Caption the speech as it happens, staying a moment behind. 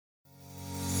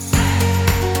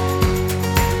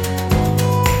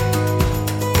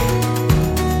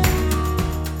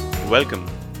Welcome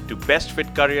to Best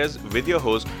Fit Careers with your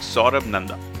host Saurabh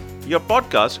Nanda, your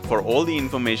podcast for all the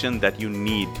information that you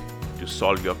need to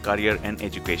solve your career and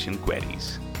education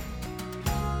queries.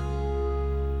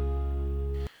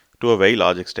 To a very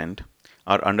large extent,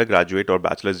 our undergraduate or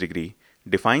bachelor's degree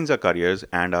defines our careers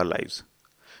and our lives.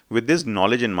 With this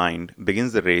knowledge in mind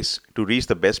begins the race to reach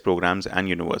the best programs and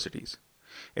universities.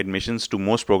 Admissions to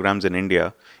most programs in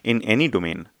India in any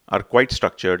domain are quite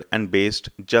structured and based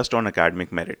just on academic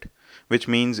merit, which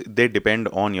means they depend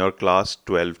on your class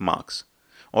 12 marks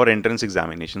or entrance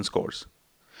examination scores.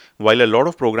 While a lot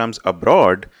of programs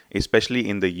abroad, especially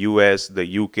in the US,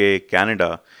 the UK,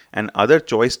 Canada, and other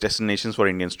choice destinations for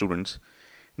Indian students,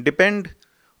 depend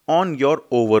on your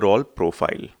overall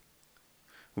profile,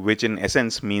 which in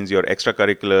essence means your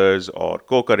extracurriculars or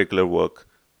co curricular work.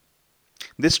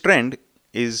 This trend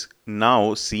is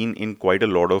now seen in quite a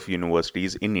lot of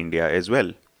universities in India as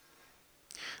well.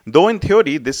 Though in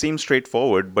theory this seems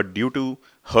straightforward, but due to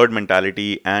herd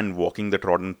mentality and walking the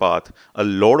trodden path, a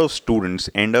lot of students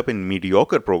end up in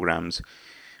mediocre programs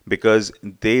because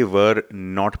they were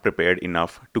not prepared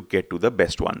enough to get to the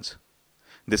best ones.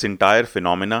 This entire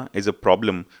phenomena is a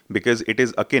problem because it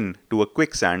is akin to a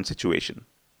quicksand situation.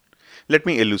 Let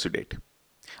me elucidate.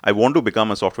 I want to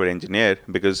become a software engineer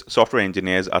because software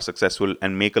engineers are successful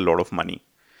and make a lot of money.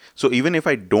 So even if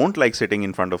I don't like sitting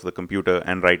in front of the computer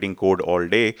and writing code all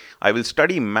day, I will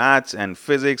study maths and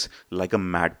physics like a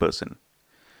mad person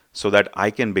so that I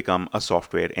can become a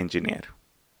software engineer.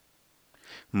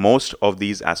 Most of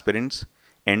these aspirants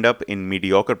end up in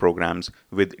mediocre programs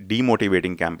with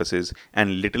demotivating campuses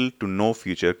and little to no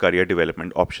future career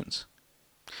development options.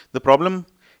 The problem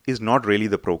is not really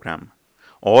the program,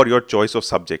 or your choice of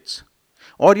subjects,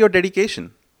 or your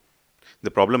dedication.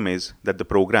 The problem is that the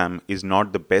program is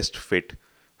not the best fit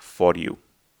for you.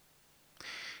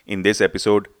 In this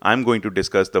episode, I'm going to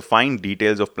discuss the fine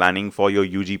details of planning for your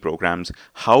UG programs,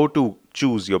 how to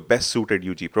choose your best suited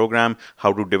UG program,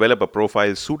 how to develop a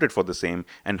profile suited for the same,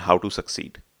 and how to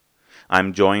succeed.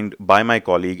 I'm joined by my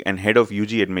colleague and head of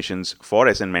UG admissions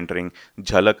for SN Mentoring,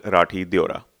 Jhalak Rathi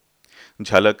Deora.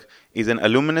 Jhalak is an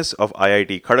alumnus of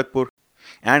IIT Kharagpur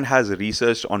and has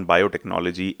researched on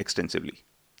biotechnology extensively.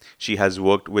 She has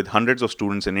worked with hundreds of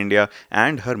students in India,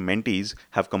 and her mentees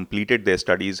have completed their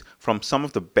studies from some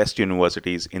of the best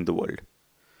universities in the world.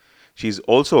 She is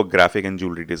also a graphic and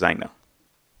jewelry designer.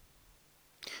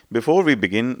 Before we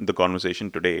begin the conversation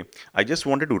today, I just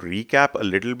wanted to recap a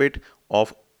little bit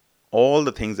of all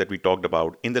the things that we talked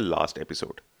about in the last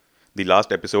episode. The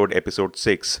last episode, episode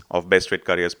 6 of Best Fit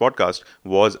Careers podcast,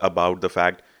 was about the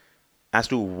fact as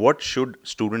to what should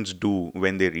students do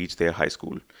when they reach their high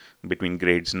school between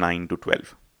grades 9 to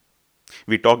 12.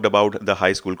 We talked about the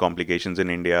high school complications in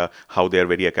India, how they are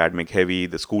very academic heavy,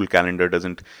 the school calendar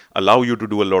doesn't allow you to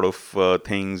do a lot of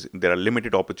things, there are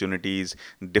limited opportunities,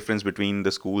 difference between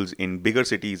the schools in bigger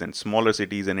cities and smaller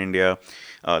cities in India,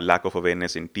 lack of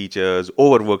awareness in teachers,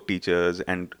 overworked teachers,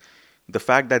 and the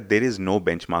fact that there is no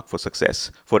benchmark for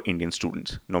success for Indian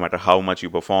students. No matter how much you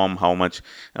perform, how much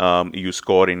you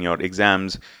score in your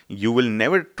exams, you will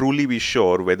never truly be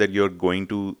sure whether you're going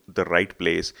to the right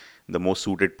place, the most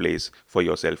suited place for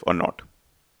yourself or not.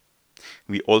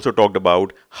 We also talked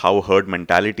about how herd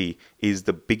mentality is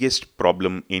the biggest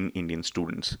problem in Indian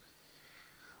students.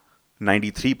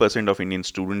 93% of Indian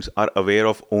students are aware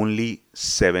of only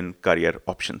 7 career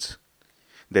options.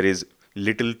 There is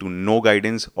little to no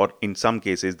guidance, or in some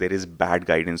cases there is bad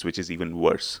guidance, which is even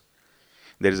worse.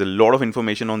 There is a lot of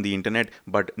information on the internet,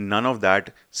 but none of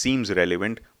that seems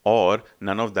relevant, or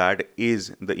none of that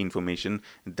is the information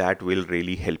that will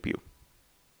really help you.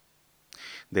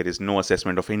 There is no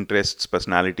assessment of interests,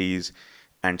 personalities,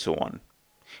 and so on.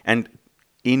 And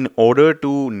in order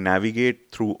to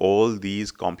navigate through all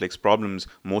these complex problems,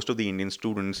 most of the Indian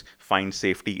students find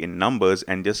safety in numbers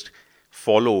and just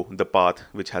follow the path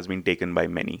which has been taken by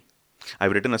many.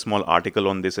 I've written a small article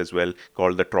on this as well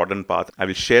called The Trodden Path. I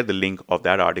will share the link of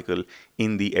that article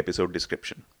in the episode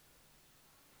description.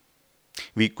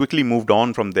 We quickly moved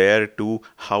on from there to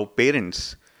how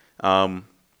parents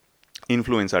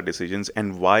influence our decisions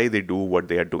and why they do what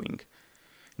they are doing.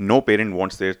 No parent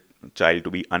wants their child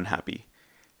to be unhappy.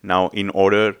 Now, in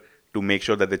order to make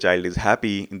sure that the child is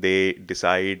happy, they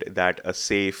decide that a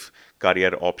safe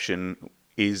career option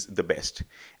is the best,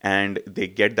 and they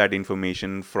get that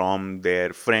information from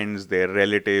their friends, their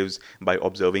relatives, by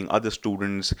observing other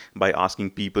students, by asking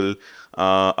people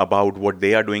about what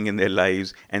they are doing in their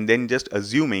lives, and then just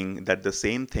assuming that the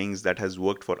same things that has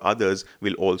worked for others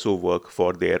will also work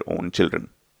for their own children.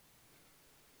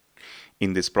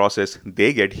 In this process,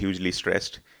 they get hugely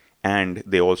stressed, and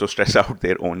they also stress out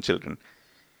their own children.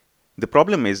 The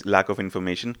problem is lack of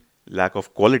information, lack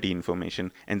of quality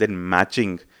information, and then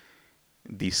matching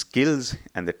the skills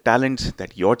and the talents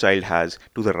that your child has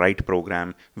to the right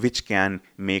program, which can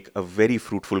make a very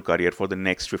fruitful career for the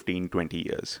next 15, 20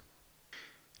 years.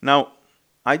 Now,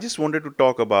 I just wanted to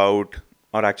talk about,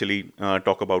 or actually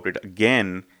talk about it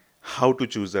again, how to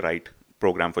choose the right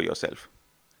program for yourself.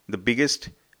 The biggest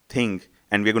thing,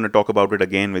 and we're going to talk about it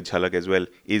again with Jhalak as well,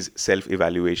 is self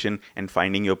evaluation and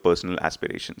finding your personal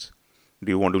aspirations.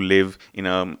 Do you want to live in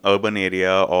an urban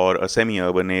area or a semi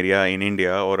urban area in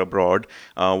India or abroad?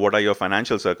 What are your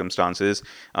financial circumstances?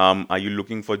 Are you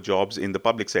looking for jobs in the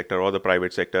public sector or the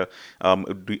private sector?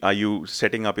 Are you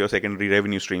setting up your secondary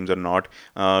revenue streams or not?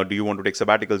 Do you want to take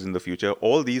sabbaticals in the future?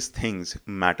 All these things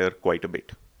matter quite a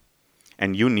bit,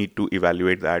 and you need to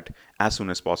evaluate that as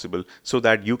soon as possible so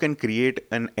that you can create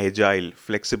an agile,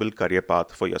 flexible career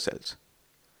path for yourselves,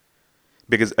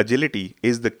 because agility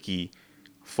is the key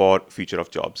for future of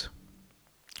jobs.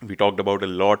 We talked about a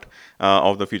lot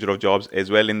of the future of jobs as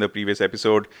well in the previous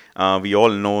episode. We all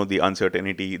know the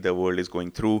uncertainty the world is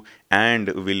going through and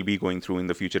will be going through in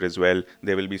the future as well.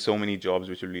 There will be so many jobs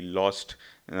which will be lost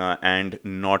and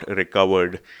not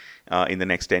recovered in the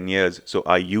next 10 years. So,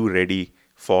 are you ready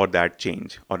for that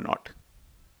change or not?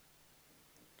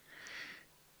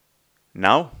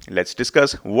 Now, let's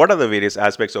discuss what are the various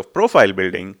aspects of profile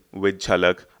building with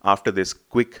Jhalak after this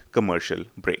quick commercial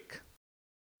break.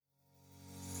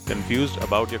 Confused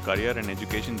about your career and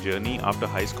education journey after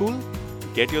high school?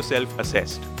 Get yourself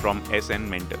assessed from SN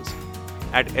Mentors.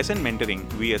 At SN Mentoring,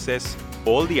 we assess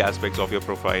all the aspects of your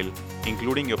profile,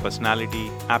 including your personality,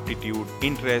 aptitude,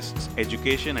 interests,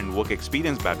 education, and work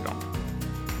experience background.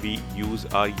 We use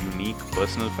our unique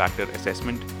personal factor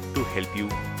assessment to help you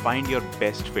find your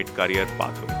best fit career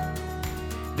pathway.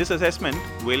 This assessment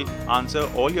will answer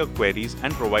all your queries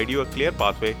and provide you a clear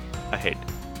pathway ahead.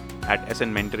 At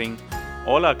SN Mentoring,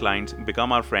 all our clients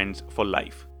become our friends for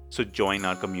life. So join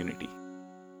our community.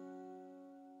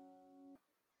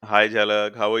 Hi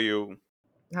Jhalak, how are you?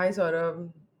 Hi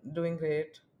Saurabh, doing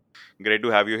great. Great to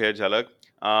have you here, Jhalak.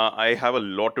 I have a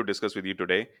lot to discuss with you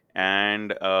today,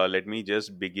 and let me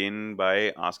just begin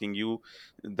by asking you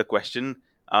the question.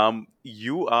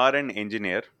 You are an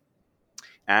engineer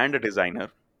and a designer.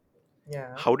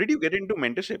 Yeah, How did you get into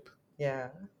mentorship? yeah.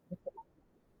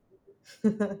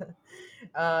 It's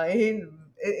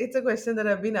a question that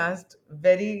I've been asked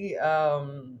very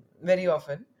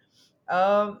often.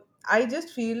 I just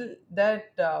feel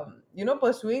that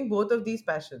pursuing both of these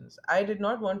passions, I did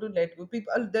not want to let go.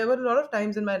 People, there were a lot of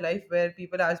times in my life where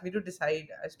people asked me to decide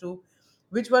as to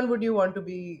which one would you want to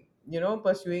be,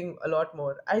 pursuing a lot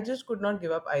more. I just could not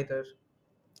give up either.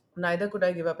 Neither could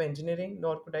I give up engineering,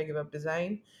 nor could I give up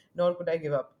design, nor could I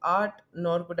give up art,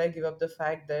 nor could I give up the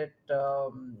fact that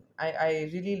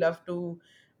I really love to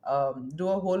do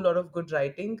a whole lot of good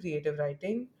writing, creative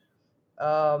writing.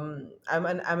 I'm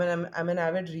an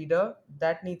avid reader.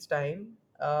 That needs time.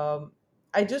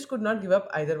 I just could not give up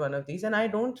either one of these, and I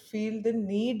don't feel the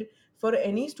need for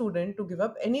any student to give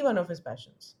up any one of his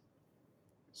passions.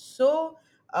 So,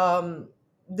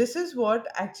 this is what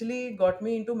actually got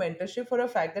me into mentorship, for a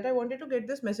fact that I wanted to get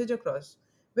this message across,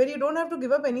 where you don't have to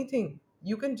give up anything.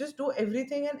 You can just do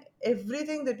everything and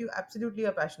everything that you absolutely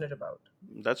are passionate about.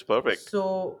 That's perfect.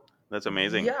 So, That's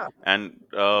amazing. yeah. And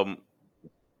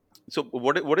so,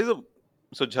 what is a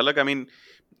so Jhalak? I mean,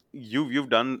 you've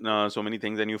done so many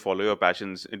things and you follow your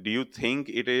passions. Do you think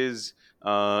it is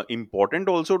important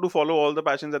also to follow all the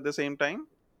passions at the same time?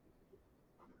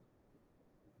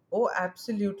 Oh,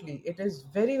 absolutely. It is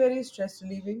very, very stress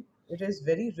relieving. It is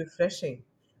very refreshing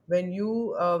when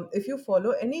if you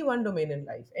follow any one domain in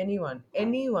life, anyone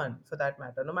for that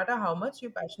matter, no matter how much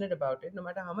you're passionate about it, no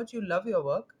matter how much you love your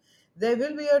work, there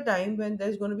will be a time when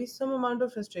there's going to be some amount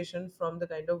of frustration from the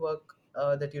kind of work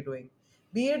that you're doing,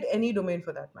 be it any domain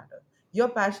for that matter. Your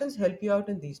passions help you out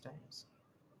in these times.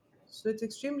 So it's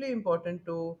extremely important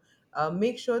to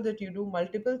make sure that you do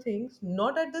multiple things,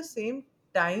 not at the same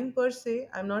time per se.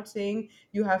 I'm not saying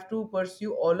you have to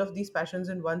pursue all of these passions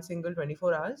in one single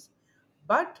 24 hours,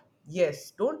 but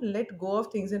yes, don't let go of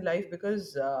things in life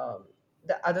because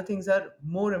the other things are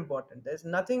more important. There's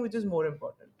nothing which is more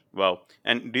important. Wow.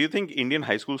 And do you think Indian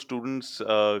high school students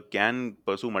can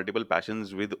pursue multiple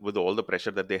passions with all the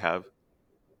pressure that they have?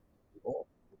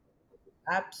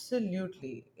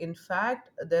 Absolutely. In fact,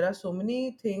 there are so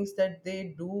many things that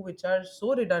they do which are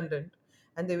so redundant,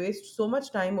 and they waste so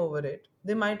much time over it.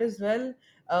 They might as well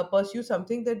pursue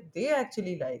something that they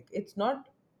actually like. It's not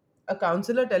a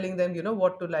counselor telling them,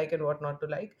 what to like and what not to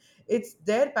like. It's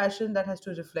their passion that has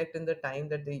to reflect in the time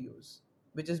that they use,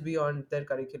 which is beyond their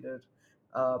curricular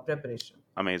preparation.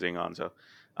 Amazing answer.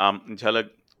 Jhalak,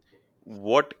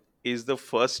 what is the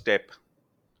first step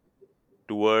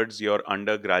towards your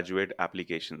undergraduate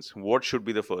applications? What should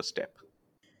be the first step?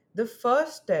 The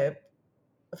first step,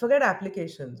 forget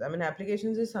applications. I mean,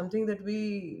 applications is something that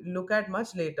we look at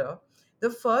much later. The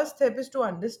first step is to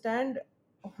understand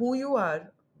who you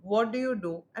are, what do you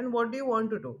do, and what do you want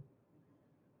to do.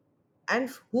 And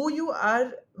who you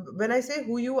are, when I say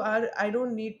who you are, I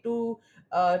don't need to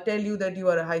tell you that you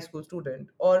are a high school student,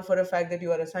 or for a fact that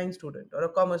you are a science student or a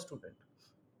commerce student.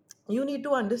 You need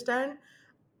to understand,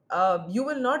 you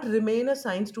will not remain a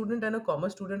science student and a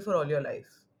commerce student for all your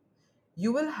life.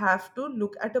 You will have to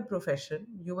look at a profession,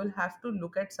 you will have to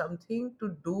look at something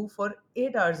to do for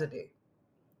 8 hours a day.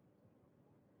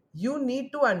 You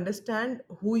need to understand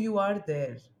who you are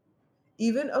there.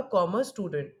 Even a commerce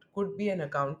student could be an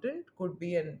accountant, could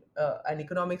be an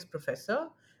economics professor,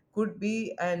 could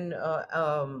be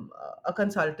a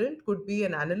consultant, could be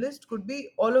an analyst, could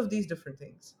be all of these different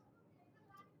things.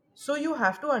 So you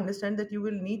have to understand that you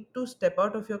will need to step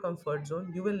out of your comfort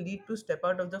zone. You will need to step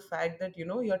out of the fact that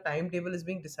your timetable is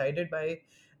being decided by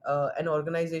an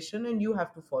organization, and you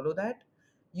have to follow that.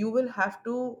 You will have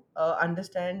to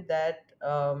understand that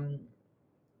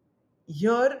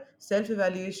your self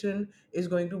evaluation is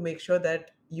going to make sure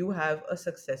that you have a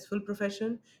successful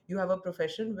profession. You have a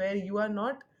profession where you are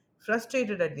not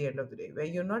frustrated at the end of the day, where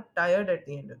you're not tired at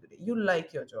the end of the day. You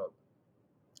like your job.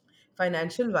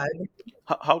 Financial viability.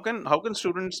 How can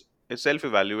students self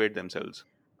evaluate themselves?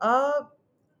 uh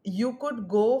you could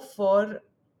go for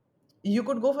you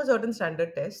could go for certain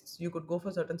standard tests, you could go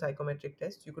for certain psychometric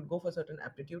tests, you could go for certain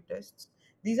aptitude tests.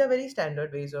 These are very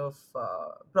standard ways of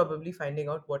probably finding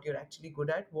out what you're actually good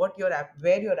at, where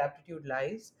your aptitude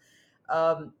lies.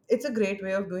 It's a great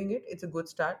way of doing it, it's a good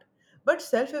start. But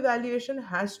self evaluation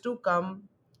has to come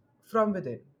from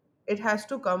within. It has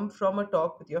to come from a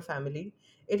talk with your family.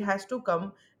 It has to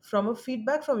come from a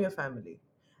feedback from your family.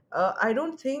 I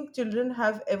don't think children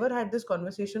have ever had this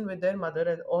conversation with their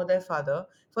mother or their father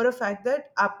for a fact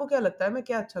that आपको क्या लगता है मैं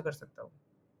क्या अच्छा कर सकता हूँ.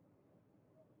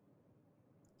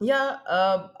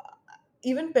 Yeah,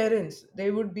 even parents,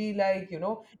 they would be like,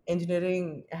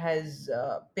 engineering has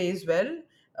pays well,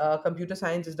 computer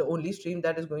science is the only stream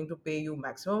that is going to pay you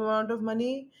maximum amount of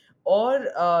money, or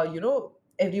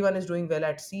everyone is doing well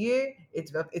at CA,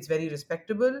 it's very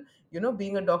respectable.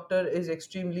 Being a doctor is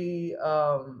extremely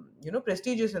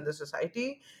prestigious in the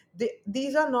society.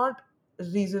 These are not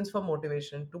reasons for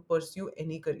motivation to pursue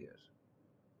any career.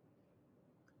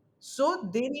 So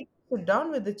they need to sit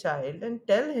down with the child and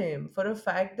tell him for a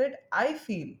fact that I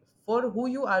feel for who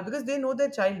you are, because they know their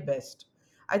child best.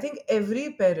 I think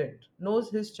every parent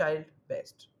knows his child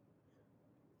best.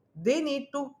 They need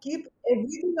to keep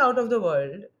everything out of the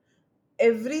world,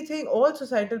 everything, all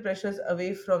societal pressures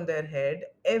away from their head,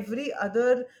 every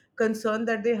other concern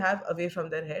that they have away from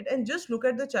their head, and just look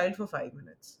at the child for 5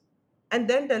 minutes and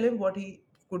then tell him what he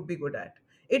could be good at.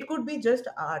 It could be just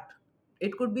art,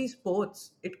 it could be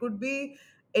sports, it could be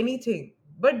anything,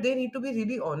 but they need to be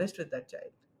really honest with that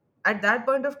child. At that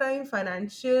point of time,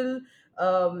 financial,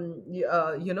 how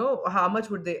much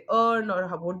would they earn, or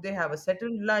how would they have a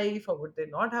settled life, or would they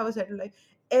not have a settled life,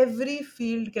 every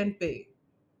field can pay.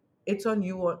 It's on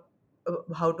you on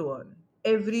how to earn.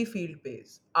 Every field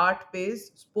pays. Art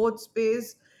pays, sports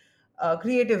pays,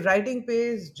 creative writing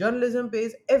pays, journalism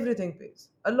pays, everything pays.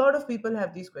 A lot of people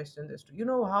have these questions as to,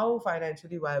 how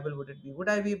financially viable would it be? Would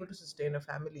I be able to sustain a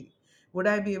family? Would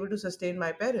I be able to sustain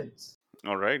my parents?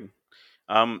 All right.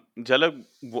 Jhalak,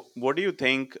 what do you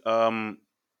think?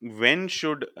 When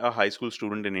should a high school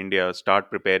student in India start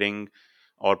preparing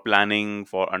or planning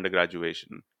for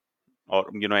undergraduation, or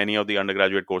any of the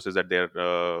undergraduate courses that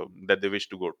they wish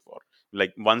to go for?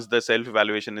 Like once the self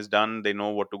evaluation is done, they know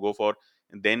what to go for.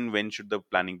 Then when should the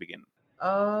planning begin?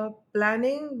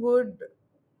 Planning would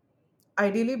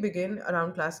ideally begin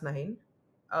around class 9,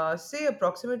 say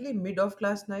approximately mid of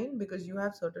class 9, because you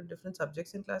have certain different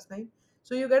subjects in class 9.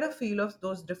 So you get a feel of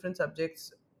those different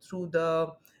subjects through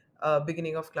the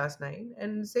beginning of class 9,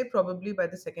 and say probably by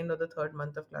the second or the third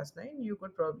month of class 9 you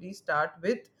could probably start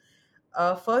with,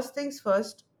 first things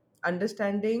first,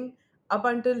 understanding up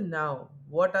until now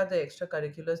what are the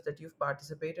extracurriculars that you've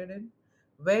participated in,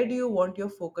 where do you want your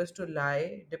focus to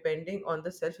lie depending on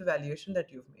the self evaluation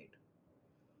that you've made.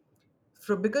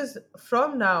 Because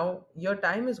from now your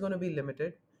time is going to be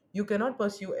limited. You cannot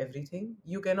pursue everything,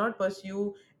 you cannot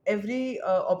pursue every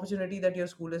opportunity that your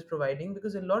school is providing,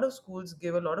 because a lot of schools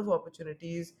give a lot of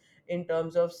opportunities in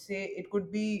terms of, say, it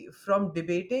could be from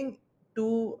debating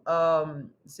to,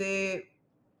 say,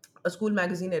 a school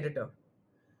magazine editor.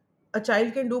 A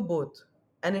child can do both.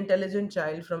 An intelligent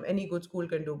child from any good school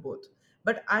can do both.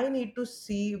 But I need to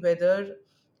see whether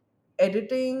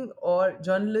editing or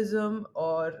journalism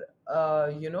or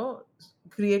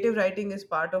creative writing is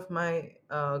part of my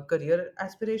career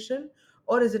aspiration,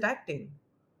 or is it acting,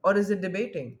 or is it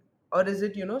debating, or is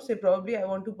it, say, probably I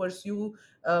want to pursue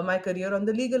my career on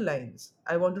the legal lines,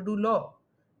 I want to do law.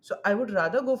 So I would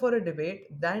rather go for a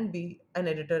debate than be an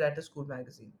editor at a school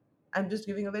magazine. I'm just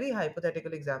giving a very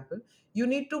hypothetical example. You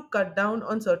need to cut down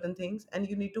on certain things and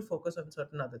you need to focus on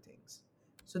certain other things.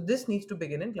 So this needs to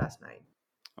begin in class 9.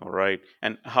 All right.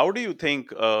 And how do you think,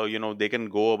 they can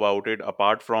go about it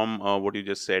apart from what you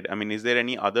just said? I mean, is there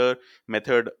any other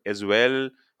method as well,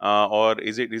 or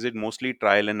is it mostly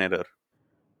trial and error?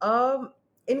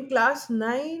 In class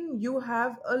 9, you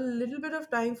have a little bit of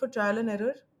time for trial and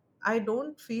error. I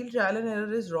don't feel trial and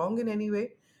error is wrong in any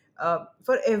way.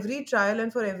 For every trial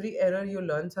and for every error, you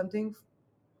learn something.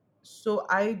 So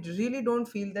I really don't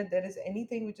feel that there is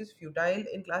anything which is futile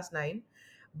in class 9.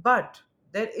 But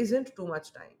there isn't too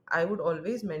much time. I would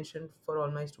always mention for all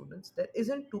my students, there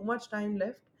isn't too much time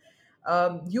left.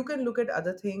 You can look at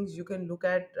other things. You can look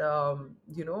at,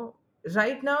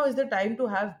 right now is the time to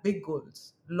have big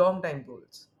goals, long time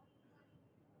goals.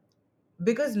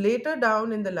 Because later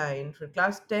down in the line for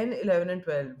class 10, 11, and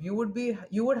 12, you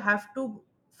would have to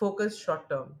focus short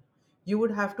term. You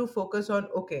would have to focus on,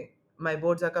 okay, my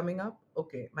boards are coming up,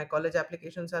 okay, my college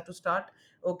applications are to start,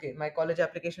 okay, my college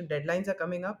application deadlines are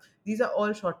coming up. These are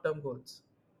all short term goals.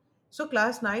 So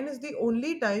class 9 is the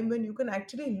only time when you can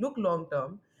actually look long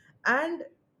term and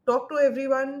talk to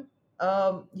everyone,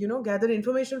 gather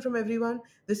information from everyone.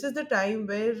 This is the time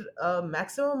where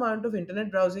maximum amount of internet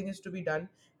browsing is to be done.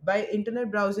 By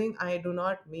internet browsing, I do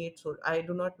not mean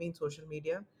social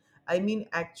media. I mean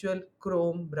actual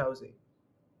Chrome browsing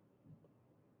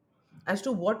as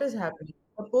to what is happening.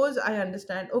 Suppose I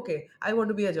understand, okay, I want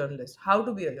to be a journalist. How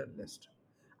to be a journalist?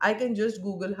 I can just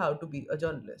Google how to be a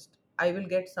journalist. I will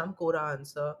get some Quora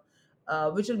answer,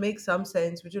 which will make some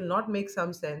sense, which will not make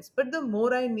some sense. But the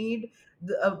more I need,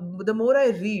 the more I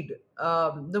read,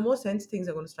 the more sense things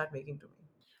are going to start making to me.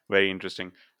 Very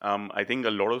interesting. I think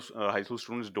a lot of high school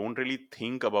students don't really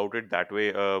think about it that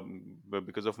way,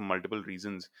 because of multiple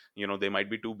reasons. They might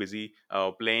be too busy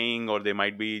playing, or they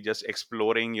might be just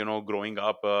exploring, growing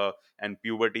up, and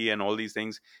puberty and all these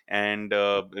things. And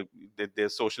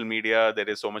there's social media. There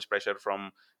is so much pressure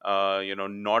from,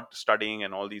 not studying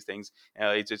and all these things.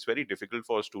 It's very difficult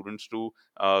for students to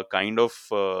kind of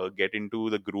get into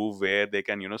the groove where they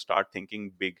can, start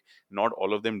thinking big. Not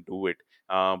all of them do it,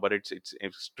 but it's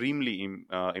extremely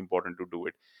important to do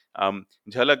it.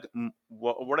 Jhalak,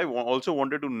 what I also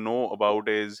wanted to know about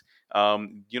is,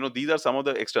 these are some of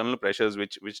the external pressures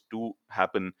which do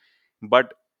happen,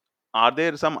 but are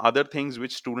there some other things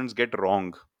which students get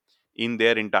wrong in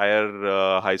their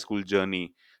entire high school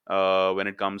journey, when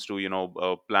it comes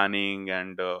to, planning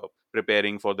and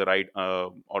preparing for the right,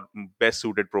 or best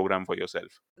suited program for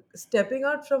yourself? Stepping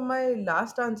out from my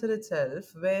last answer itself,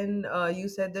 when you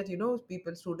said that,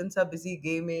 people, students are busy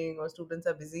gaming, or students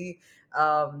are busy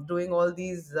doing all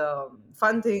these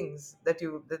fun things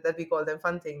that we call them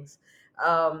fun things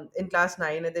in class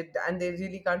 9, and they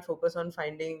really can't focus on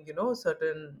finding,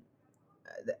 certain,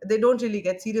 they don't really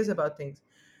get serious about things.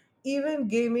 Even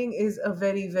gaming is a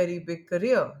very, very big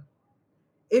career.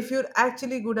 If you're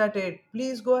actually good at it,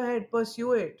 please go ahead,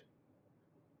 pursue it.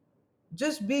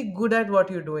 Just be good at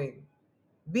what you're doing,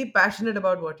 be passionate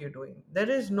about what you're doing. There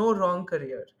is no wrong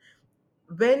career.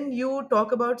 When you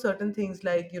talk about certain things,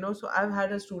 like, so I've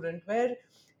had a student where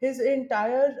his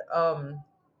entire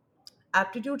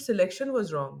aptitude selection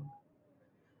was wrong.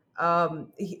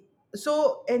 um, he,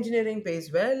 so engineering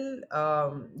pays well.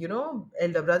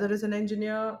 Elder brother is an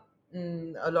engineer.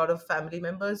 A lot of family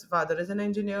members, father is an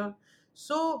engineer.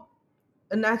 So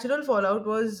a natural fallout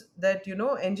was that,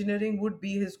 engineering would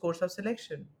be his course of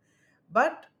selection.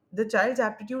 But the child's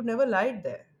aptitude never lied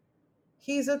there.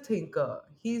 He's a thinker.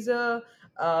 He's a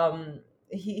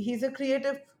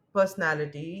creative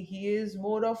personality. He is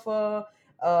more of a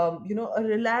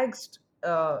relaxed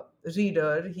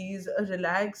reader. He's a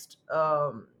relaxed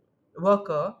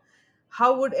worker.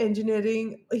 How would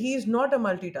engineering? He is not a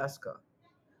multitasker.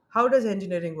 How does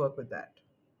engineering work with that?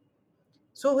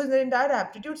 So his entire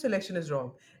aptitude selection is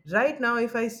wrong. Right now,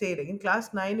 if I say, like, in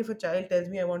class 9, if a child tells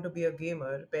me I want to be a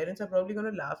gamer, parents are probably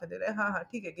going to laugh and they're like, हाँ हाँ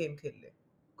ठीक है, game खेल ले,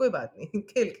 कोई बात नहीं,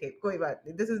 खेल खेल, कोई बात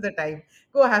नहीं, this is the time,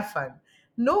 go have fun.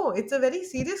 No, it's a very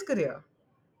serious career,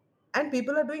 and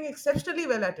people are doing exceptionally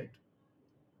well at it,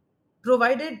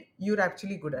 provided you're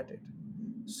actually good at it.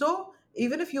 So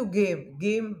even if you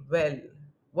game well,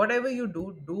 whatever you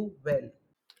do, do well.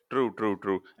 True, true,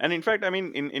 true. And in fact, I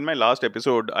mean, in my last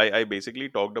episode, I basically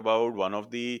talked about one of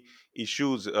the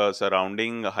issues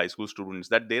surrounding high school students,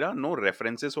 that there are no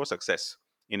references for success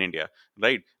in India,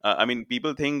 right? I mean,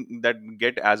 people think that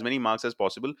get as many marks as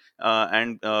possible,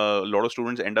 and a lot of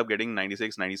students end up getting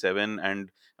 96, 97,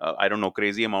 and I don't know,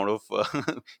 crazy amount of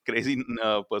crazy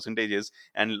percentages.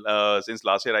 And since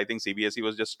last year, I think CBSE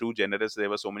was just too generous. There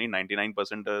were so many 99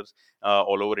 percenters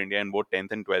all over India in both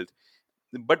 10th and 12th.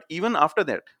 But even after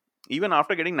that, even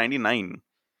after getting 99,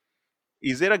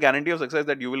 is there a guarantee of success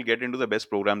that you will get into the best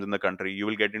programs in the country, you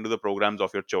will get into the programs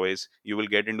of your choice, you will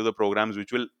get into the programs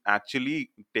which will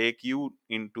actually take you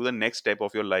into the next step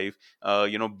of your life,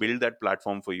 build that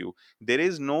platform for you? There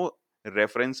is no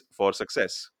reference for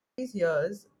success. These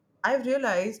years, I've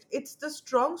realized it's the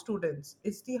strong students,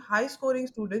 it's the high scoring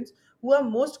students who are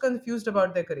most confused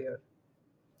about their career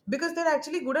because they're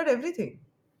actually good at everything.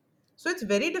 So it's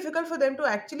very difficult for them to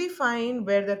actually find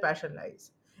where their passion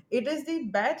lies. It is the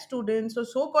bad students, or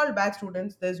so-called bad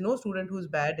students. There's no student who's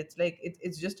bad. It's like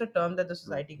it's just a term that the True.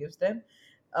 society gives them.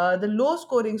 The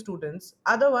low-scoring students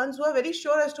are the ones who are very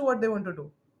sure as to what they want to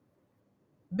do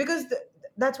because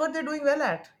that's what they're doing well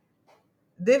at.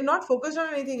 They've not focused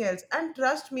on anything else, and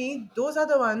trust me, those are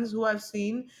the ones who I've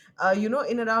seen,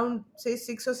 in around say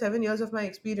 6 or 7 years of my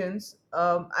experience.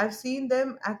 I've seen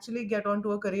them actually get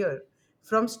onto a career,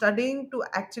 from studying to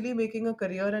actually making a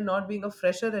career and not being a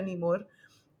fresher anymore.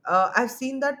 I've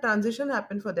seen that transition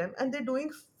happen for them, and they're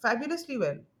doing fabulously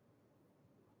well.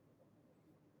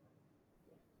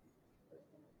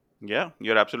 Yeah,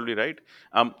 you're absolutely right.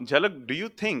 Jhalak, do you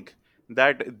think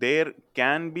that there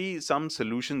can be some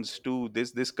solutions to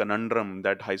this conundrum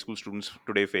that high school students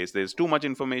today face? There's too much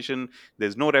information.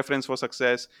 There's no reference for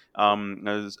success.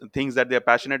 Things that they're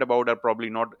passionate about are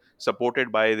probably not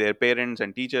supported by their parents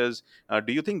and teachers.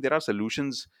 Do you think there are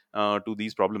solutions to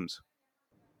these problems?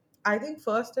 I think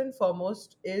first and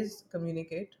foremost is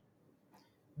communicate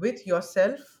with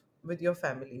yourself, with your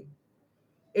family.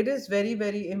 It is very,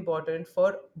 very important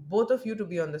for both of you to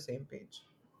be on the same page,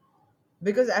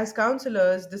 because as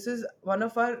counselors, this is one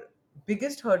of our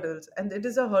biggest hurdles, and it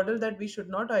is a hurdle that we should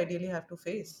not ideally have to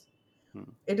face. Hmm.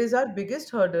 It is our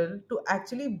biggest hurdle to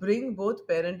actually bring both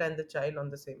parent and the child on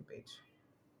the same page.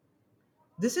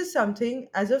 This is something,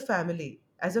 as a family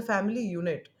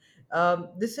unit,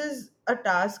 this is a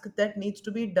task that needs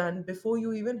to be done before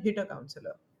you even hit a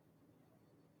counselor.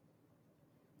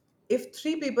 If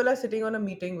three people are sitting on a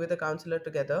meeting with a counselor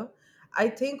together, I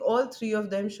think all three of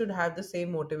them should have the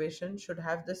same motivation, should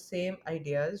have the same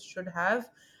ideas, should have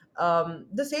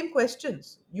the same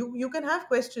questions. You can have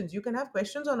questions. You can have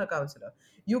questions on a counselor.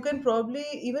 You can probably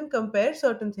even compare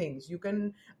certain things. You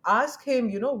can ask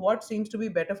him, what seems to be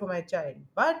better for my child.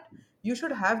 But you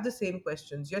should have the same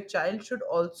questions. Your child should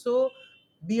also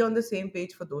be on the same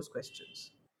page for those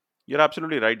questions. You're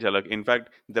absolutely right, Jhalak. In fact,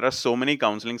 there are so many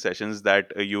counseling sessions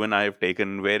that you and I have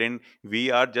taken wherein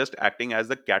we are just acting as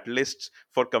the catalysts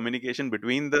for communication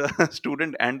between the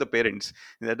student and the parents.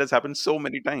 That has happened so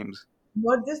many times.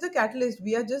 Not just the catalyst,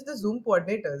 we are just the Zoom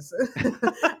coordinators.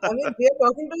 I mean, we are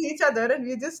talking to each other, and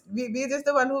we're just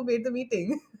the one who made the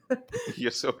meeting.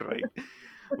 You're so right.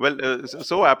 Well,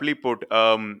 so aptly put.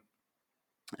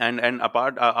 And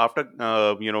apart after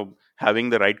having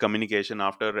the right communication,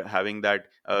 after having that,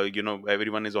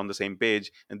 everyone is on the same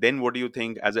page, and then what do you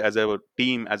think, as a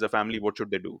team, as a family, what should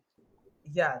they do?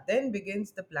 Yeah, then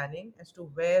begins the planning as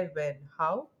to where, when,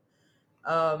 how.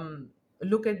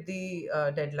 Look at the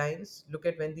deadlines, look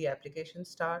at when the applications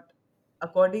start.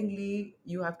 Accordingly,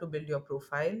 you have to build your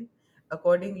profile.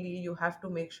 Accordingly, you have to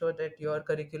make sure that your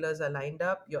curriculars are lined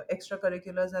up, your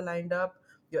extracurriculars are lined up,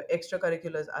 your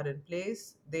extracurriculars are in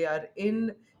place, they are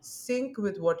in sync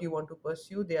with what you want to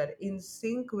pursue, they are in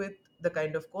sync with the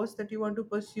kind of course that you want to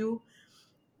pursue.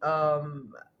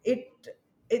 um, it,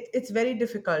 it's very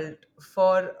difficult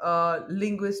for a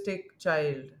linguistic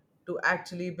child to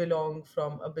actually belong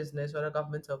from a business or a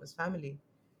government service family.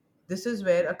 This is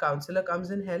where a counselor comes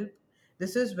in help.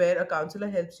 This is where a counselor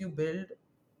helps you build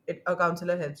it. A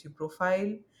counselor helps you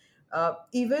profile.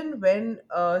 Even when,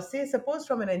 say, suppose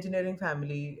from an engineering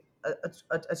family,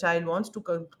 a child wants to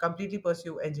completely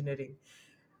pursue engineering.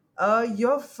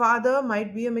 Your father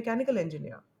might be a mechanical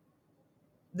engineer.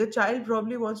 The child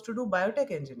probably wants to do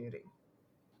biotech engineering.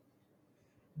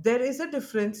 There is a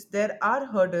difference. There are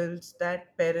hurdles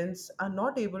that parents are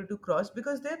not able to cross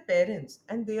because they're parents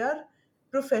and they are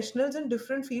professionals in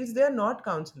different fields. They are not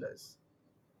counselors.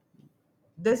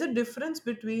 There's a difference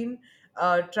between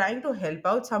trying to help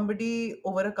out somebody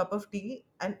over a cup of tea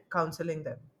and counseling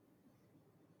them.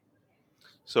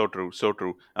 So true, so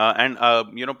true. And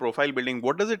profile building.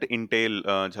 What does it entail,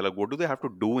 Jhalak? What do they have to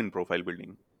do in profile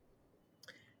building?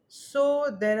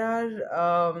 So there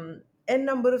are n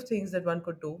number of things that one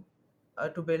could do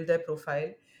to build their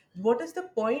profile. What is the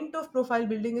point of profile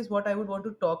building is what I would want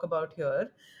to talk about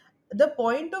here. The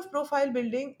point of profile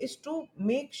building is to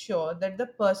make sure that the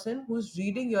person who's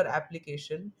reading your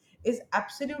application is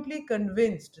absolutely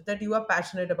convinced that you are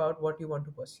passionate about what you want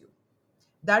to pursue.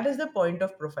 That is the point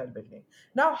of profile building.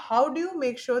 Now, how do you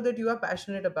make sure that you are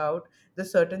passionate about the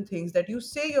certain things that you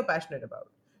say you're passionate about?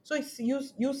 So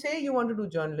you say you want to do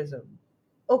journalism.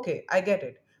 Okay, I get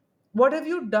it. What have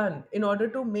you done in order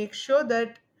to make sure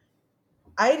that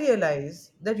I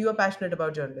realize that you are passionate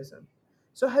about journalism?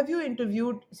 So have you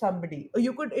interviewed somebody? Or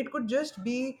you could it could just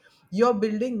be your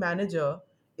building manager.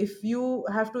 If you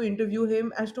have to interview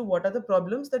him as to what are the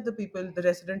problems that the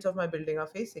residents of my building are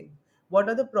facing, what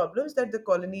are the problems that the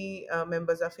colony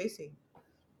members are facing,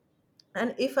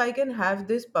 and if I can have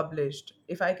this published,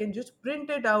 if I can just print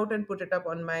it out and put it up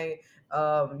on my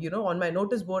on my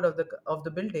notice board of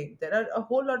the building, there are a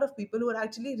whole lot of people who are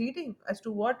actually reading as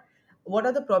to what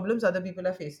are the problems other people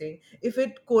are facing. If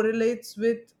it correlates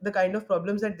with the kind of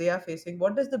problems that they are facing,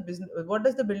 what does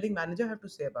the building manager have to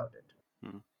say about it?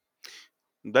 Hmm.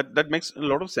 That makes a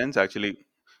lot of sense actually,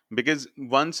 because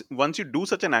once you do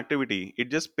such an activity, it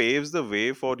just paves the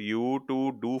way for you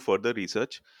to do further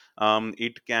research.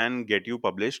 It can get you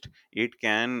published. It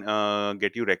can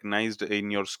get you recognized in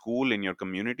your school, in your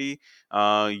community.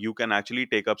 You can actually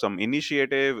take up some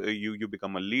initiative. You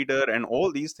become a leader, and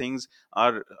all these things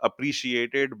are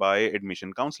appreciated by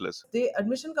admission counselors. The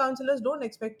admission counselors don't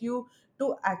expect you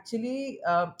to actually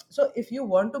so if you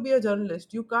want to be a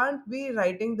journalist, you can't be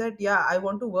writing that, yeah, I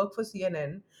want to work for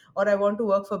CNN, or I want to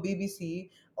work for BBC,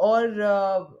 or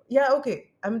yeah,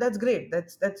 okay, I mean, that's great,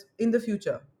 that's in the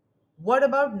future. What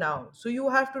about now? So you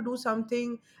have to do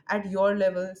something at your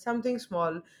level, something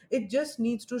small. It just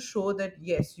needs to show that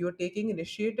yes, you're taking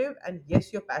initiative, and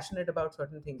yes, you're passionate about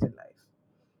certain things in life,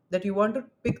 that you want to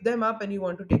pick them up and you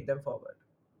want to take them forward.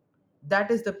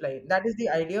 That is the plan, that is the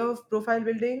idea of profile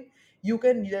building.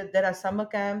 There are summer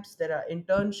camps, there are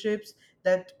internships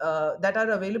that are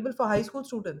available for high school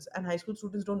students, and high school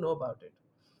students don't know about it.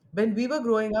 When we were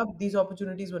growing up, these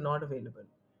opportunities were not available.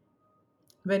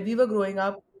 When we were growing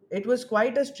up, it was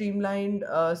quite a streamlined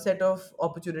set of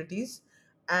opportunities,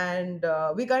 and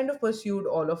we kind of pursued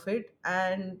all of it,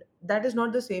 and that is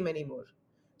not the same anymore.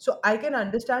 So I can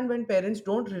understand when parents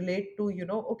don't relate to,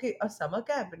 okay, a summer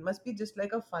camp, it must be just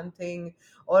like a fun thing,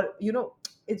 or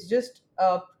it's just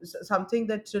something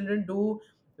that children do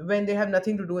when they have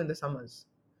nothing to do in the summers.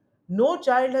 No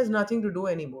child has nothing to do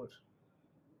anymore.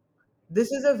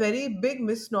 This is a very big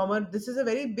misnomer. This is a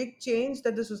very big change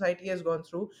that the society has gone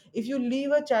through. If you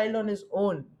leave a child on his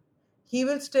own, he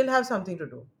will still have something to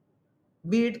do.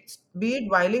 Be it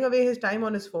whiling away his time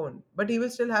on his phone, but he will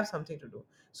still have something to do.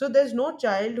 So there's no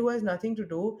child who has nothing to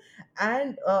do,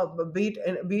 and be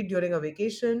it during a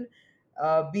vacation,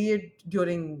 be it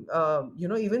during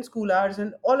even school hours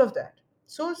and all of that.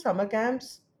 So summer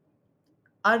camps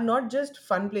are not just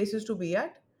fun places to be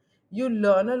at. You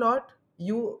learn a lot,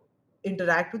 you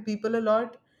interact with people a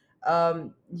lot,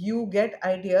 you get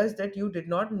ideas that you did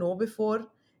not know before.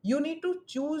 You need to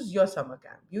choose your summer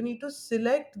camp. You need to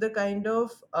select the kind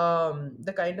of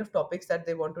topics that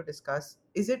they want to discuss.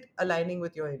 Is it aligning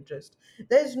with your interest?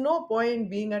 There's no point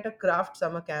being at a craft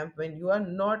summer camp when you are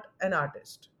not an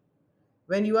artist,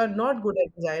 when you are not good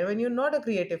at design, when you're not a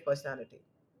creative personality.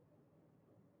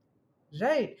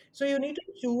 Right. So you need to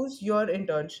choose your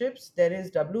internships. There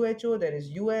is WHO, there is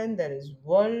UN, there is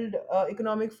World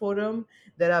Economic Forum.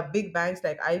 There are big banks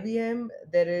like IBM.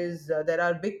 There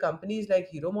are big companies like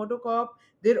Hero Motocorp.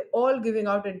 They're all giving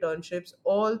out internships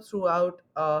all throughout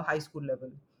high school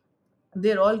level.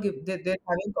 They're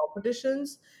having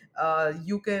competitions.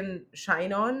 You can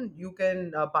shine on. You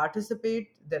can participate.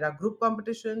 There are group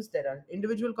competitions. There are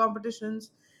individual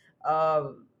competitions.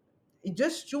 Um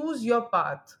just choose your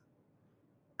path,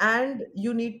 and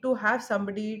you need to have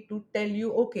somebody to tell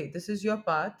you, okay, this is your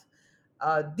path.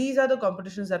 These are the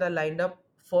competitions that are lined up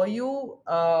for you,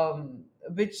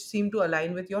 which seem to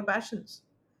align with your passions.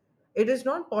 It is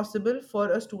not possible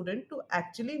for a student to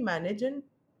actually manage, and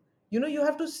you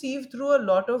have to sieve through a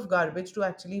lot of garbage to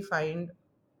actually find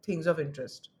things of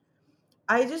interest.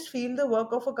 I just feel the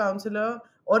work of a counselor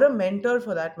or a mentor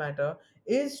for that matter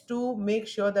is to make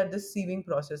sure that this sieving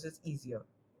process is easier,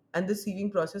 and the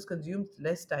sieving process consumes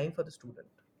less time for the student.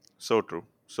 So true,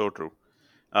 so true.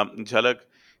 Jhalak,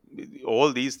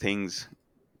 all these things.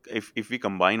 if we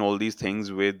combine all these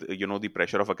things with the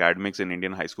pressure of academics in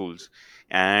Indian high schools,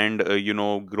 and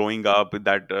growing up with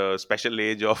that special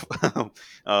age of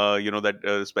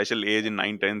that special age in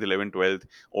 9th, 10th, 11th, 12th,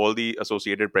 all the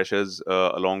associated pressures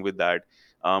along with that,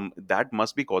 that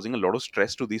must be causing a lot of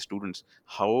stress to these students.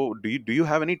 How do you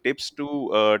have any tips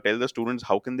to tell the students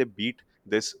how can they beat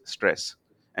this stress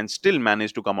and still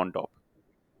manage to come on top?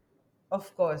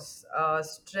 Of course,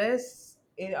 stress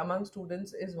among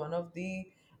students is one of the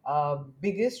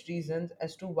biggest reasons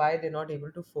as to why they're not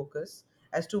able to focus,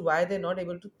 as to why they're not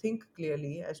able to think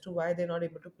clearly, as to why they're not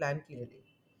able to plan clearly.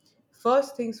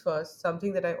 First things first,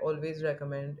 something that I always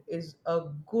recommend is a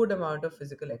good amount of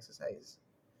physical exercise.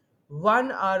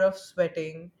 1 hour of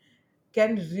sweating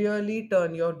can really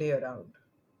turn your day around.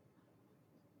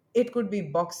 It could be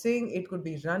boxing, it could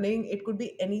be running, it could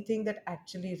be anything that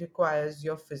actually requires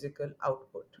your physical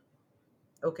output.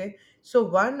 Okay, so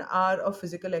 1 hour of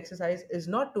physical exercise is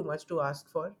not too much to ask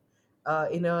for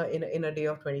in a day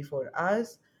of 24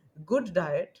 hours. Good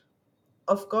diet,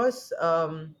 of course.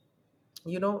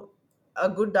 You know, a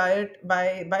good diet,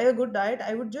 by a good diet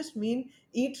I would just mean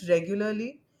eat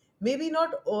regularly, maybe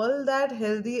not all that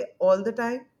healthy all the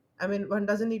time. I mean, one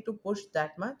doesn't need to push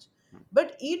that much,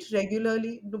 but eat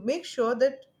regularly to make sure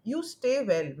that you stay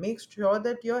well, make sure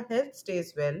that your health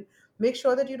stays well, make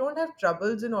sure that you don't have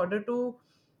troubles in order to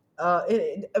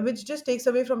which just takes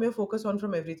away from your focus on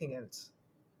from everything else.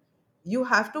 You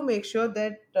have to make sure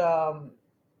that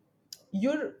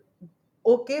you're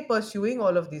okay pursuing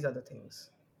all of these other things.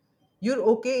 You're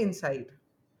okay inside.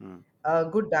 Hmm. A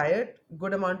good diet,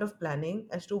 good amount of planning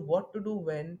as to what to do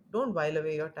when. Don't while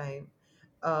away your time.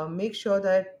 Make sure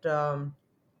that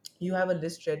you have a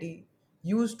list ready.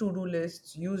 Use to-do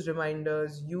lists, use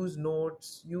reminders, use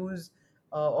notes, use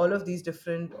all of these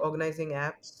different organizing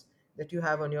apps that you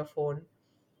have on your phone.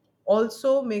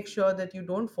 Also make sure that you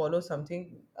don't follow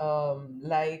something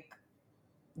like,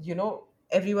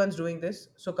 everyone's doing this,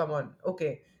 so come on,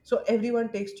 okay, so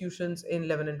everyone takes tuitions in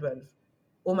 11 and 12.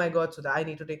 Oh my god, so that I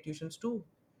need to take tuitions too.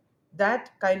 That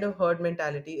kind of herd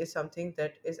mentality is something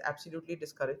that is absolutely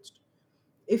discouraged.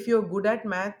 If you're good at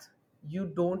math, you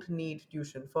don't need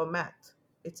tuition for math.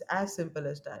 It's as simple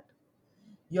as that.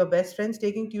 Your best friend's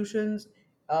taking tuitions,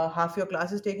 half your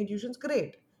class is taking tuitions,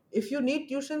 great. If you need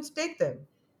tuitions, take them,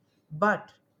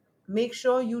 but make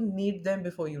sure you need them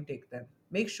before you take them.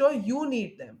 Make sure you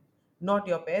need them, not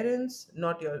your parents,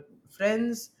 not your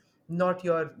friends, not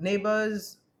your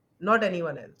neighbors, not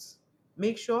anyone else.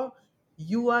 Make sure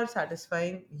you are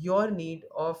satisfying your need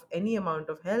of any amount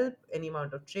of help, any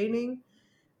amount of training.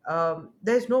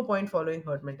 There's no point following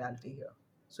herd mentality here.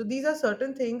 So, these are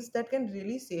certain things that can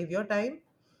really save your time.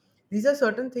 These are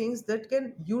certain things that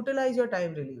can utilize your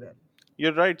time really well.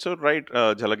 You're right. So right,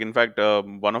 Jhalak. In fact,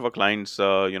 one of our clients, in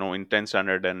 10th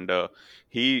standard, and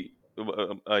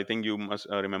I think you must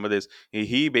remember this.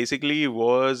 He basically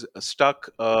was stuck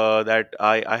that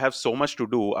I have so much to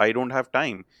do, I don't have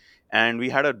time. And we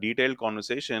had a detailed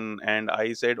conversation, and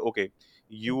I said, okay,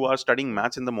 you are studying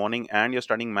maths in the morning and you're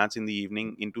studying maths in the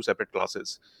evening in two separate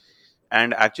classes,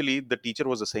 and actually the teacher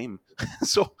was the same.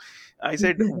 So I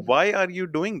said, why are you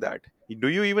doing that? Do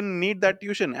you even need that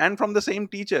tuition, and from the same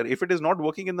teacher? If it is not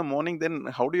working in the morning, then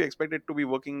how do you expect it to be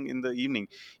working in the evening?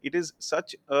 It is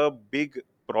such a big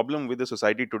problem with the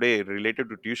society today related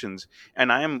to tuitions.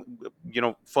 And I am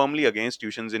firmly against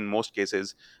tuitions in most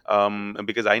cases,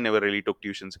 because I never really took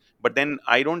tuitions. But then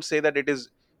I don't say that it is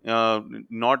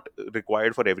not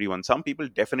required for everyone. Some people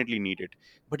definitely need it,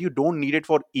 but you don't need it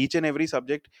for each and every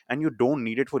subject, and you don't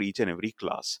need it for each and every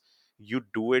class. You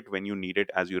do it when you need it,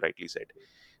 as you rightly said.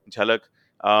 Jhalak,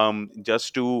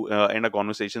 just to end our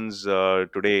conversations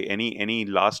today, any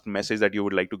last message that you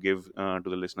would like to give to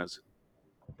the listeners?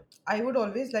 I would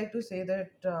always like to say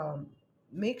that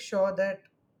make sure that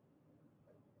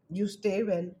you stay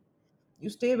well. You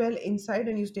stay well inside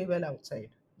and you stay well outside.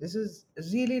 This is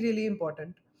really, really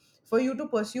important for you to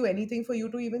pursue anything, for you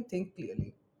to even think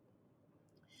clearly.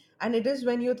 And it is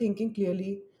when you're thinking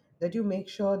clearly that you make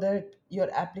sure that your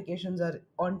applications are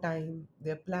on time,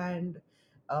 they're planned.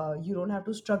 You don't have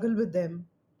to struggle with them.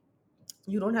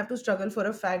 You don't have to struggle for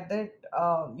a fact that,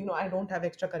 I don't have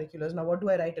extracurriculars. Now, what do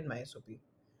I write in my SOP?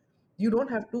 You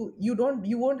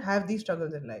won't have these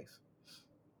struggles in life.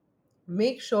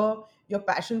 Make sure your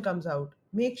passion comes out.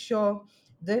 Make sure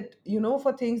that,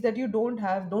 for things that you don't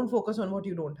have, don't focus on what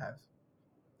you don't have.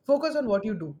 Focus on what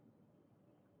you do.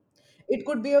 It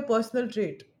could be a personal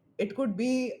trait, it could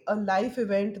be a life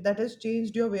event that has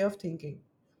changed your way of thinking.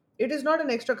 It is not an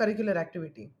extracurricular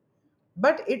activity,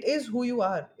 but it is who you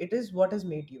are, it is what has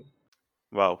made you.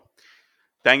 Wow.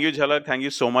 Thank you, Jhalak. Thank you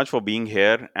so much for being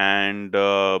here and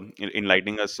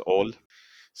enlightening us all.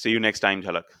 See you next time,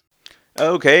 Jhalak.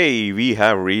 Okay, we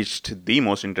have reached the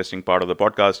most interesting part of the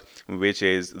podcast, which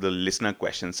is the listener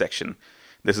question section.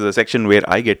 This is a section where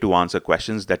I get to answer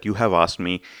questions that you have asked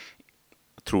me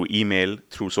through email,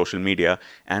 through social media,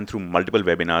 and through multiple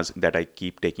webinars that I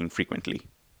keep taking frequently.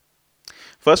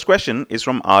 First question is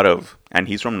from Arav, and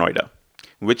he's from Noida.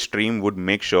 Which stream would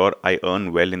make sure I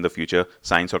earn well in the future,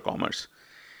 science or commerce?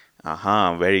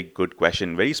 Aha, very good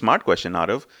question. Very smart question,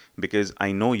 Arav, because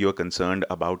I know you're concerned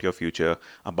about your future,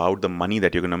 about the money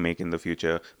that you're going to make in the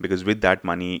future, because with that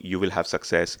money, you will have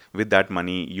success. With that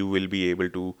money, you will be able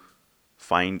to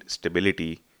find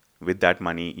stability. With that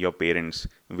money, your parents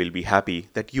will be happy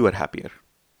that you are happier.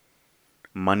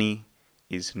 Money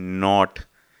is not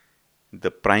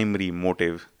the primary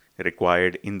motive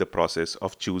required in the process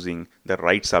of choosing the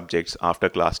right subjects after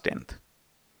class 10th.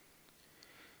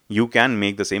 You can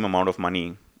make the same amount of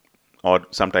money or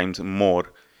sometimes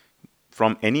more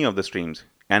from any of the streams.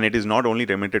 And it is not only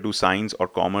limited to science or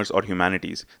commerce or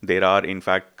humanities. There are, in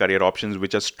fact, career options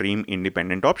which are stream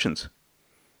independent options.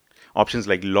 Options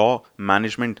like law,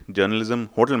 management, journalism,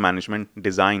 hotel management,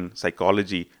 design,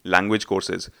 psychology, language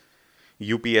courses,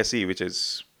 UPSC, which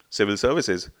is civil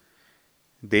services,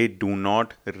 they do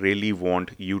not really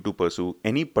want you to pursue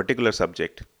any particular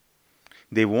subject.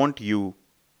 They want you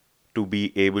to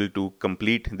be able to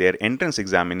complete their entrance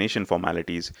examination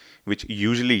formalities, which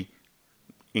usually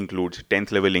includes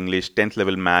 10th level English, 10th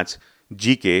level maths,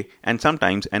 GK, and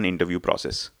sometimes an interview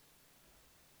process.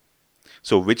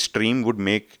 So, which stream would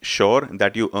make sure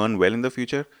that you earn well in the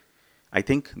future? I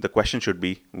think the question should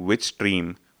be which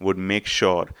stream would make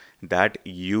sure that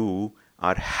you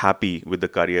are happy with the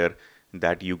career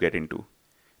that you get into.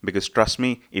 Because trust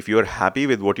me, if you're happy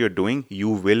with what you're doing, you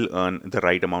will earn the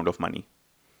right amount of money.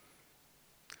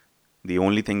 The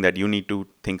only thing that you need to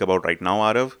think about right now,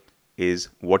 Arav, is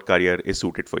what career is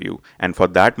suited for you. And for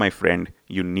that, my friend,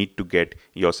 you need to get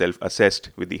yourself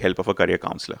assessed with the help of a career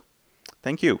counselor.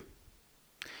 Thank you.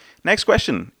 Next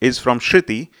question is from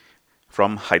Shriti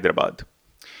from Hyderabad.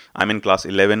 I'm in class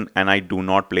 11 and I do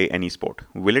not play any sport.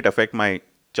 Will it affect my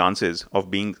chances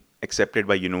of being accepted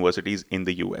by universities in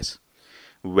the US?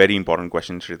 Very important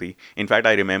question, Shriti. In fact,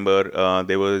 I remember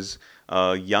there was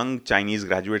a young Chinese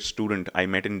graduate student I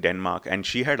met in Denmark, and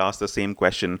she had asked the same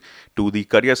question to the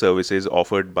career services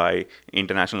offered by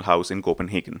International House in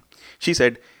Copenhagen. She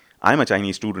said, I'm a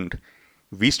Chinese student.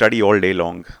 We study all day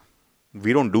long.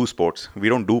 We don't do sports. We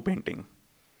don't do painting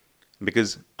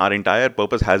because our entire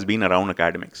purpose has been around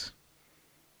academics.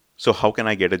 So, how can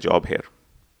I get a job here?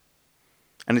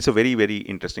 And it's a very, very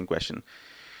interesting question.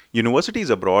 Universities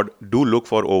abroad do look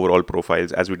for overall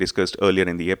profiles, as we discussed earlier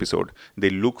in the episode. They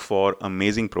look for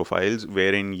amazing profiles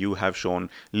wherein you have shown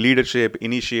leadership,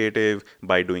 initiative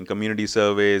by doing community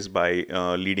service, by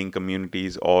leading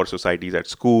communities or societies at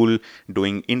school,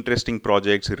 doing interesting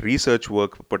projects, research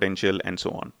work potential, and so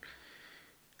on.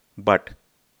 But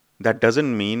that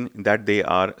doesn't mean that they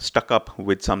are stuck up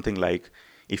with something like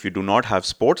if you do not have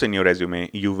sports in your resume,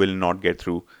 you will not get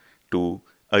through to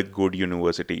a good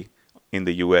university in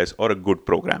the US or a good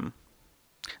program.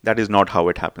 That is not how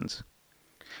it happens.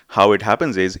 How it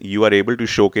happens is you are able to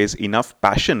showcase enough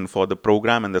passion for the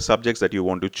program and the subjects that you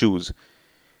want to choose.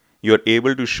 You're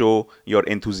able to show your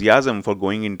enthusiasm for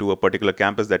going into a particular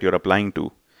campus that you're applying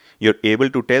to. You're able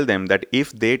to tell them that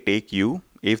if they take you,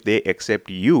 if they accept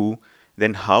you,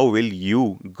 then how will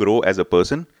you grow as a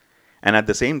person and at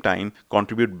the same time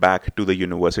contribute back to the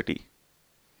university?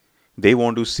 They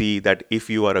want to see that if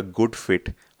you are a good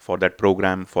fit for that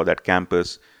program, for that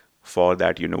campus, for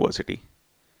that university.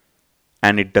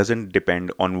 And it doesn't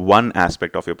depend on one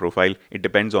aspect of your profile, it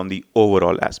depends on the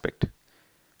overall aspect.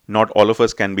 Not all of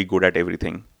us can be good at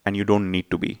everything, and you don't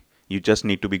need to be. You just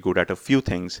need to be good at a few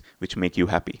things which make you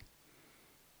happy.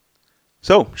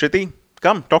 So, Shriti,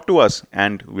 come talk to us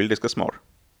and we'll discuss more.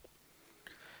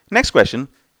 Next question,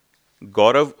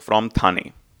 Gaurav from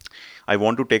Thane. I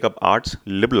want to take up arts,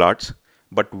 liberal arts,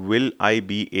 but will I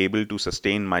be able to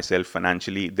sustain myself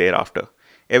financially thereafter?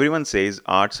 Everyone says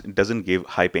arts doesn't give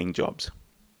high paying jobs.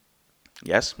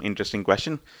 Yes, interesting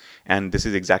question. And this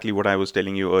is exactly what I was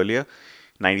telling you earlier.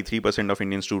 93% of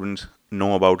Indian students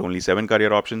know about only 7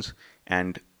 career options.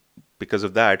 And because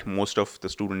of that, most of the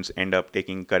students end up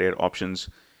taking career options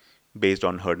based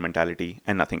on herd mentality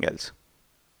and nothing else.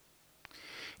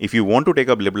 If you want to take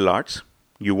up liberal arts,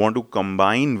 you want to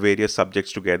combine various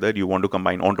subjects together, you want to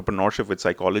combine entrepreneurship with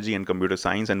psychology and computer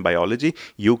science and biology,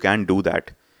 you can do that.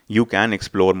 You can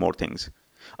explore more things.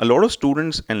 A lot of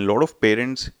students and a lot of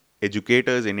parents,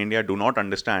 educators in India do not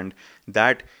understand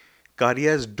that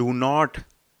careers do not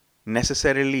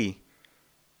necessarily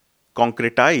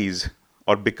concretize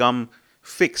or become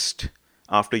fixed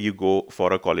after you go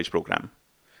for a college program.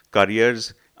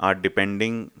 Careers are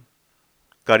depending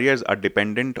Careers are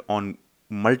dependent on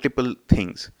multiple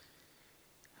things.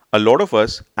 A lot of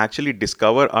us actually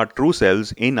discover our true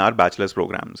selves in our bachelor's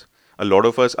programs. A lot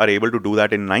of us are able to do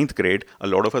that in ninth grade. A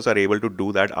lot of us are able to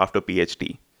do that after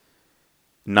PhD.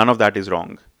 None of that is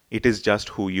wrong. It is just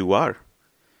who you are.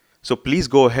 So please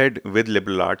go ahead with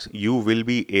liberal arts. You will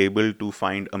be able to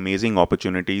find amazing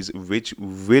opportunities which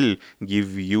will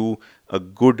give you a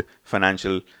good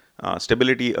financial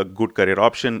stability, a good career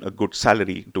option, a good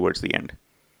salary towards the end.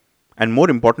 And more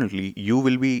importantly, you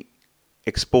will be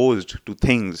exposed to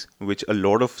things which a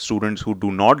lot of students who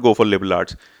do not go for liberal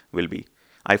arts will be.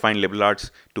 I find liberal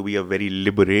arts to be a very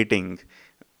liberating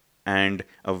and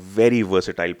a very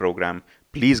versatile program.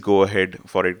 Please go ahead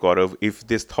for it, Gaurav. If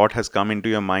this thought has come into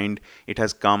your mind, it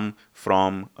has come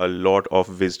from a lot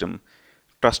of wisdom.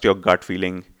 Trust your gut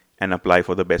feeling and apply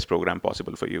for the best program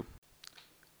possible for you.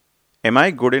 Am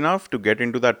I good enough to get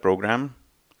into that program?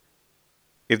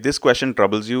 If this question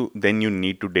troubles you, then you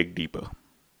need to dig deeper.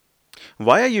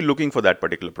 Why are you looking for that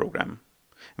particular program?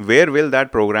 Where will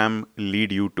that program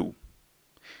lead you to?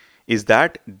 Is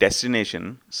that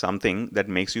destination something that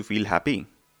makes you feel happy?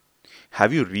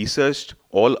 Have you researched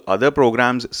all other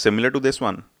programs similar to this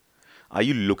one? Are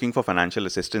you looking for financial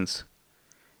assistance?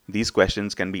 These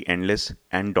questions can be endless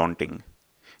and daunting.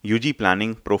 UG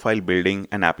planning, profile building,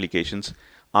 and applications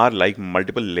are like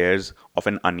multiple layers of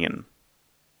an onion.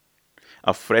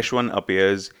 A fresh one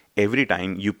appears every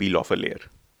time you peel off a layer.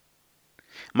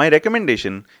 My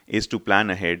recommendation is to plan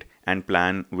ahead and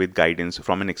plan with guidance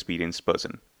from an experienced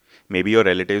person. Maybe your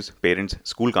relatives, parents,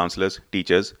 school counselors,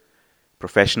 teachers,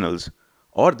 professionals,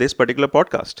 or this particular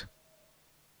podcast.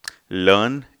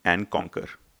 Learn and conquer.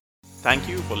 Thank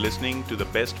you for listening to the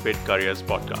Best Fit Careers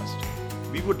podcast.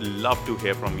 We would love to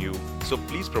hear from you, so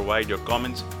please provide your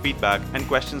comments, feedback, and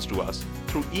questions to us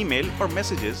through email or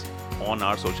messages on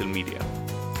our social media.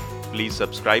 Please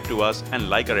subscribe to us and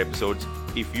like our episodes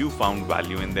if you found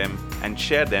value in them, and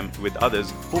share them with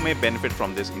others who may benefit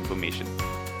from this information.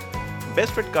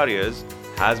 Best Fit Careers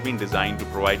has been designed to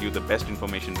provide you the best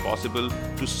information possible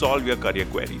to solve your career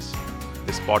queries.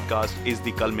 This podcast is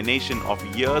the culmination of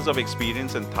years of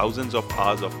experience and thousands of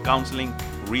hours of counseling,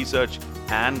 research,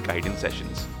 and guidance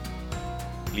sessions.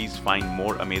 Please find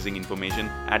more amazing information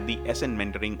at the SN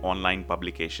Mentoring online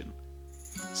publication.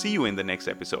 See you in the next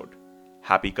episode.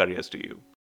 Happy careers to you.